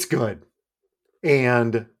 It's good.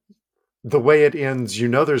 And the way it ends,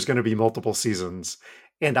 there's going to be multiple seasons,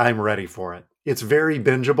 and I'm ready for it. It's very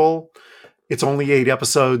bingeable. It's only 8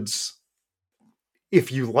 episodes.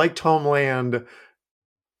 If you liked Homeland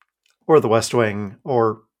or The West Wing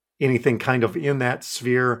or anything kind of in that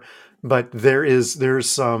sphere, but there is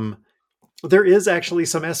actually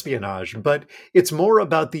some espionage, but it's more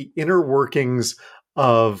about the inner workings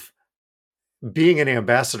of being an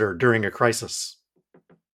ambassador during a crisis.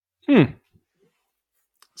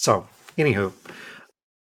 So, anywho,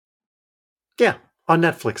 yeah, on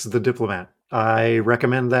Netflix, The Diplomat. I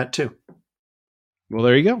recommend that too. Well,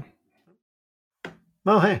 there you go.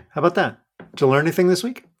 Oh, hey, how about that? Did you learn anything this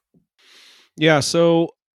week? Yeah,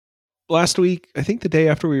 so last week, I think the day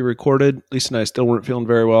after we recorded, Lisa and I still weren't feeling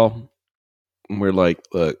very well. And we're like,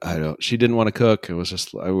 look, she didn't want to cook. It was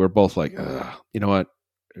just, we're both like, you know what?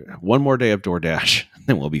 One more day of DoorDash,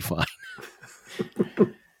 then we'll be fine.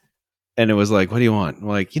 And it was like, what do you want? I'm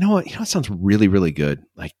like, you know what? It sounds really, really good.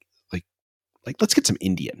 Like, let's get some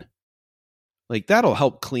Indian. Like, that'll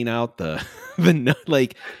help clean out the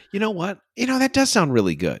like, you know what? That does sound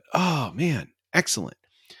really good. Oh man, excellent.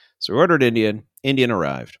 So we ordered Indian. Indian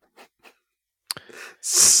arrived.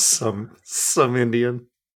 Some Indian.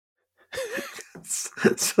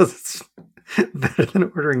 So it's better than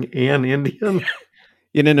ordering an Indian.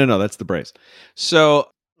 Yeah, no. That's the brace.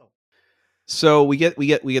 So we get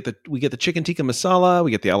the chicken tikka masala,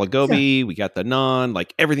 we get the aloo gobi, we got the naan,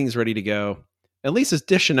 like everything's ready to go. And Lisa's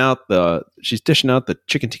dishing out the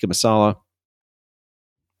chicken tikka masala.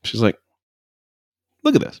 She's like,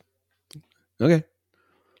 look at this. Okay.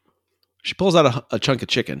 She pulls out a chunk of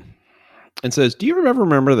chicken and says, do you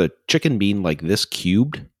remember the chicken being like this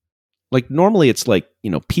cubed? Like normally it's like,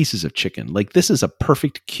 pieces of chicken. Like this is a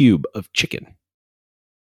perfect cube of chicken.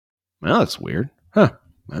 Well, that's weird. Huh.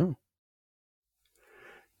 Well,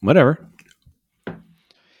 whatever.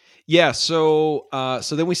 Yeah, so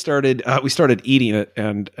then we started eating it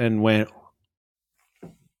and went,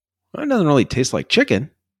 well, it doesn't really taste like chicken.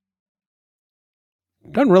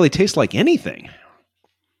 It doesn't really taste like anything.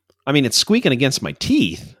 I mean, it's squeaking against my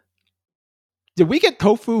teeth. Did we get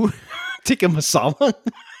tofu tikka masala?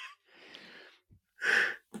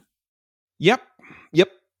 Yep.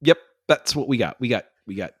 That's what we got. We got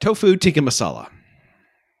tofu tikka masala.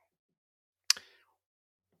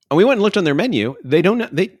 And we went and looked on their menu.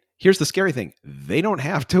 Here's the scary thing. They don't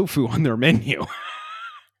have tofu on their menu.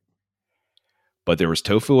 But there was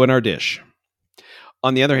tofu in our dish.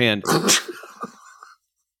 On the other hand,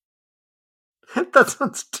 That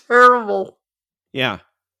sounds terrible.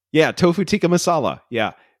 yeah, tofu tikka masala,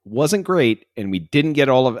 wasn't great, and we didn't get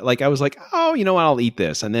all of it. Like I was like, oh, you know what, I'll eat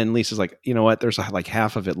this, and then Lisa's like, you know what, there's like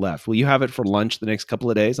half of it left. Will you have it for lunch the next couple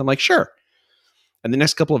of days? I'm like, sure. And the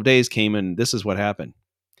next couple of days came, and this is what happened.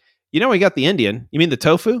 You know, we got the Indian. You mean the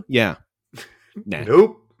tofu? Yeah. Nah.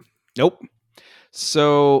 Nope.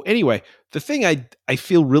 So anyway, the thing I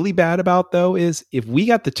feel really bad about, though, is if we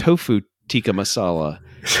got the tofu tikka masala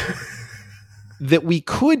that we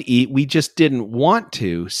could eat, we just didn't want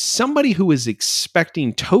to. Somebody who was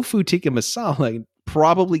expecting tofu tikka masala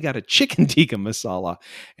probably got a chicken tikka masala,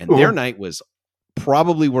 and their night was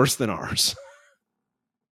probably worse than ours.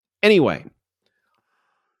 Anyway,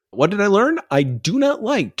 what did I learn? I do not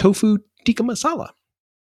like tofu tikka masala,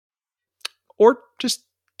 or just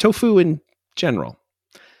tofu in general.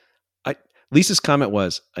 Lisa's comment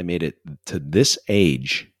was, I made it to this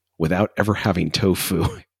age without ever having tofu.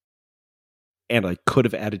 And I could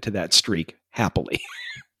have added to that streak happily.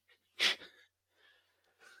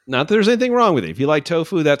 Not that there's anything wrong with it. If you like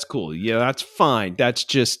tofu, that's cool. Yeah, that's fine. That's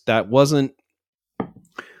just, that wasn't.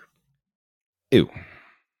 Ew.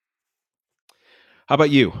 How about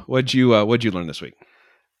you? What'd you learn this week?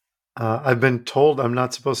 I've been told I'm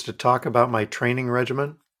not supposed to talk about my training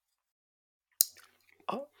regimen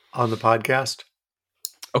on the podcast.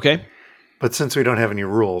 Okay. But since we don't have any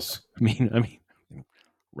rules. I mean,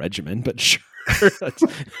 regimen, but sure.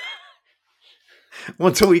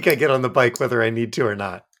 Once a week I get on the bike whether I need to or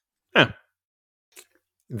not. Huh.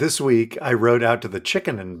 This week I rode out to the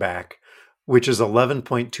Chicken and back, which is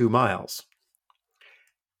 11.2 miles.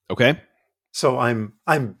 Okay. So I'm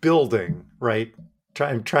building, right?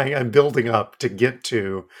 I'm building up to get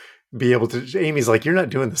to be able to. Amy's like, you're not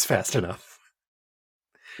doing this fast enough.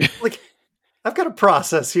 Like, I've got a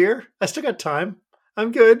process here. I still got time.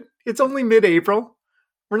 I'm good. It's only mid-April.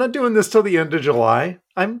 We're not doing this till the end of July.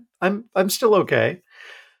 I'm still okay.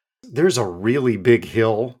 There's a really big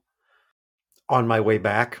hill on my way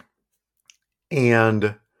back.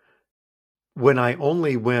 And when I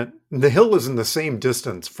only went, the hill is in the same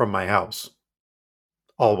distance from my house.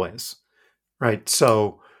 Always. Right.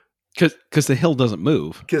 So because the hill doesn't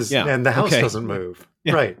move. And the house doesn't move.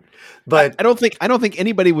 Yeah. Right. But I don't think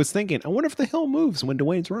anybody was thinking, I wonder if the hill moves when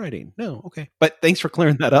Dwayne's riding. No. Okay. But thanks for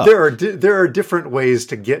clearing that up. There are different ways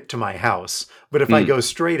to get to my house. But if I go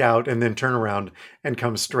straight out and then turn around and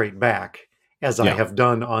come straight back, as I have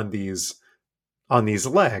done on these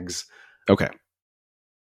legs. Okay.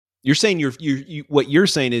 You're saying you what you're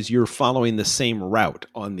saying is you're following the same route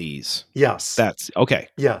on these. Yes. That's okay.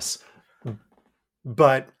 Yes.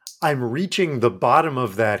 But I'm reaching the bottom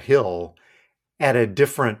of that hill at a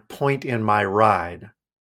different point in my ride.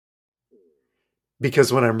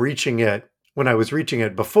 Because when I was reaching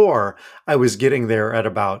it before, I was getting there at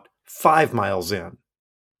about 5 miles in.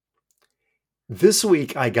 This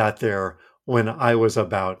week I got there when I was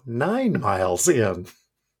about 9 miles in.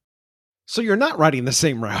 So you're not riding the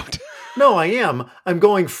same route. No, I am. I'm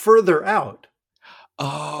going further out.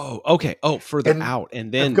 Oh, okay. Oh, further out.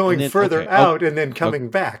 And then I'm going further out and then coming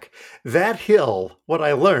back. That hill, what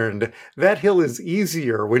I learned, that hill is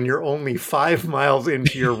easier when you're only 5 miles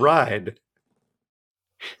into your ride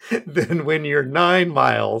than when you're 9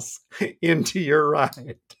 miles into your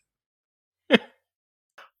ride.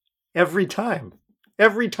 Every time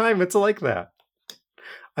it's like that.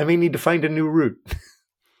 I may need to find a new route.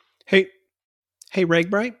 Hey,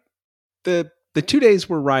 Ragbright, the 2 days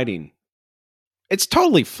we're riding, it's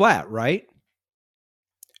totally flat, right?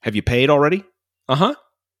 Have you paid already? Uh-huh.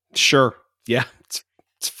 Sure. Yeah, it's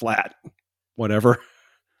flat. Whatever.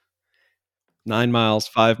 9 miles,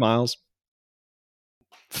 5 miles.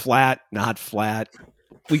 Flat, not flat.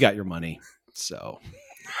 We got your money. So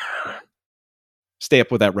stay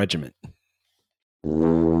up with that regiment.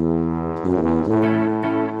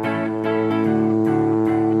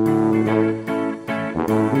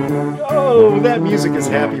 Oh, that music is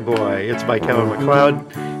Happy Boy. It's by Kevin MacLeod.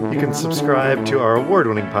 You can subscribe to our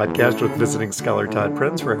award-winning podcast with visiting Scholar Todd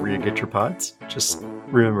Prince wherever you get your pods. Just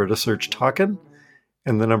remember to search Talkin'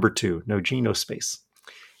 and the number 2, no G, no space.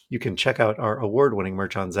 You can check out our award-winning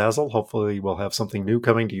merch on Zazzle. Hopefully we'll have something new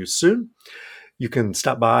coming to you soon. You can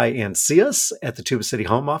stop by and see us at the Tuba City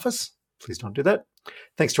home office. Please don't do that.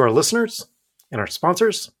 Thanks to our listeners and our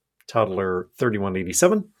sponsors, Toddler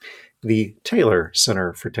 3187, the Taylor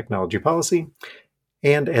Center for Technology Policy,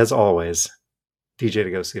 and as always, DJ to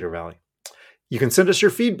Go Cedar Valley. You can send us your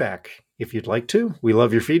feedback if you'd like to. We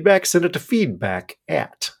love your feedback. Send it to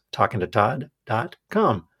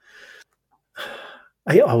feedback@talkingtotodd.com.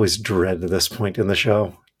 I always dread this point in the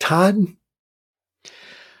show. Todd?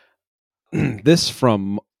 This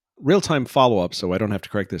from real-time follow-up, so I don't have to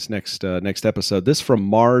correct this next episode. This from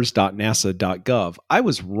mars.nasa.gov. I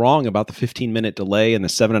was wrong about the 15-minute delay and the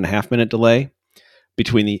 7.5-minute delay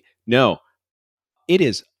between the... No,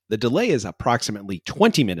 the delay is approximately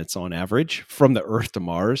 20 minutes on average from the Earth to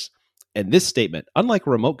Mars. And this statement, unlike a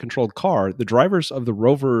remote-controlled car, the drivers of the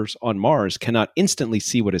rovers on Mars cannot instantly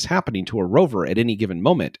see what is happening to a rover at any given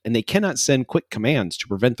moment, and they cannot send quick commands to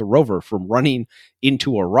prevent the rover from running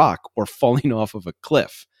into a rock or falling off of a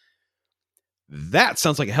cliff. That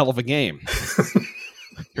sounds like a hell of a game.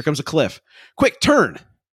 Here comes a cliff. Quick, turn.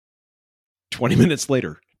 20 minutes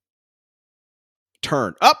later.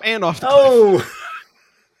 Turn. Up and off the cliff.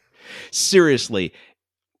 Seriously.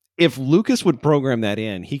 If Lucas would program that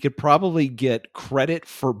in, he could probably get credit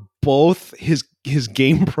for both his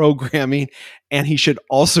game programming, and he should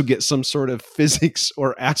also get some sort of physics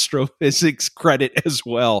or astrophysics credit as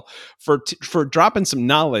well for dropping some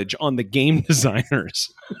knowledge on the game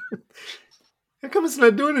designers. How come it's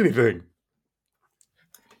not doing anything?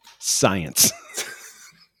 Science.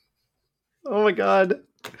 Oh my God.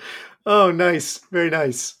 Oh, nice. Very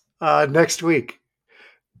nice. Next week.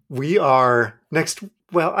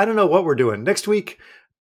 Well, I don't know what we're doing. Next week,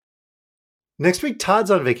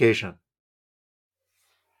 Todd's on vacation.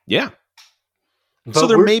 Yeah. But so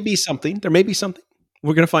there may be something.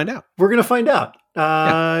 We're going to find out.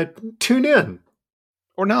 Tune in.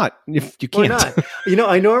 Or not, if you can't. Or not.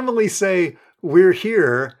 I normally say we're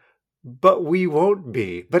here, but we won't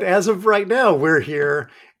be. But as of right now, we're here.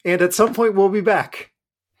 And at some point, we'll be back.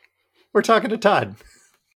 We're talking to Todd.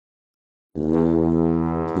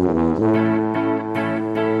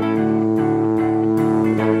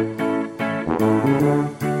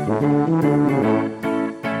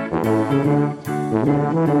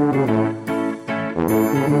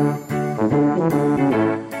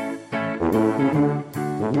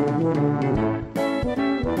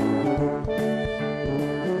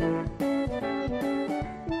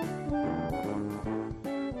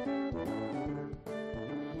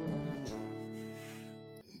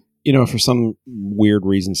 For some weird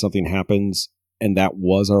reason, something happens, and that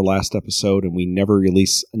was our last episode, and we never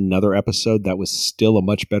release another episode. That was still a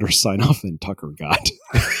much better sign-off than Tucker got.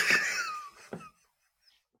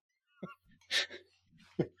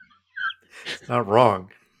 Not wrong.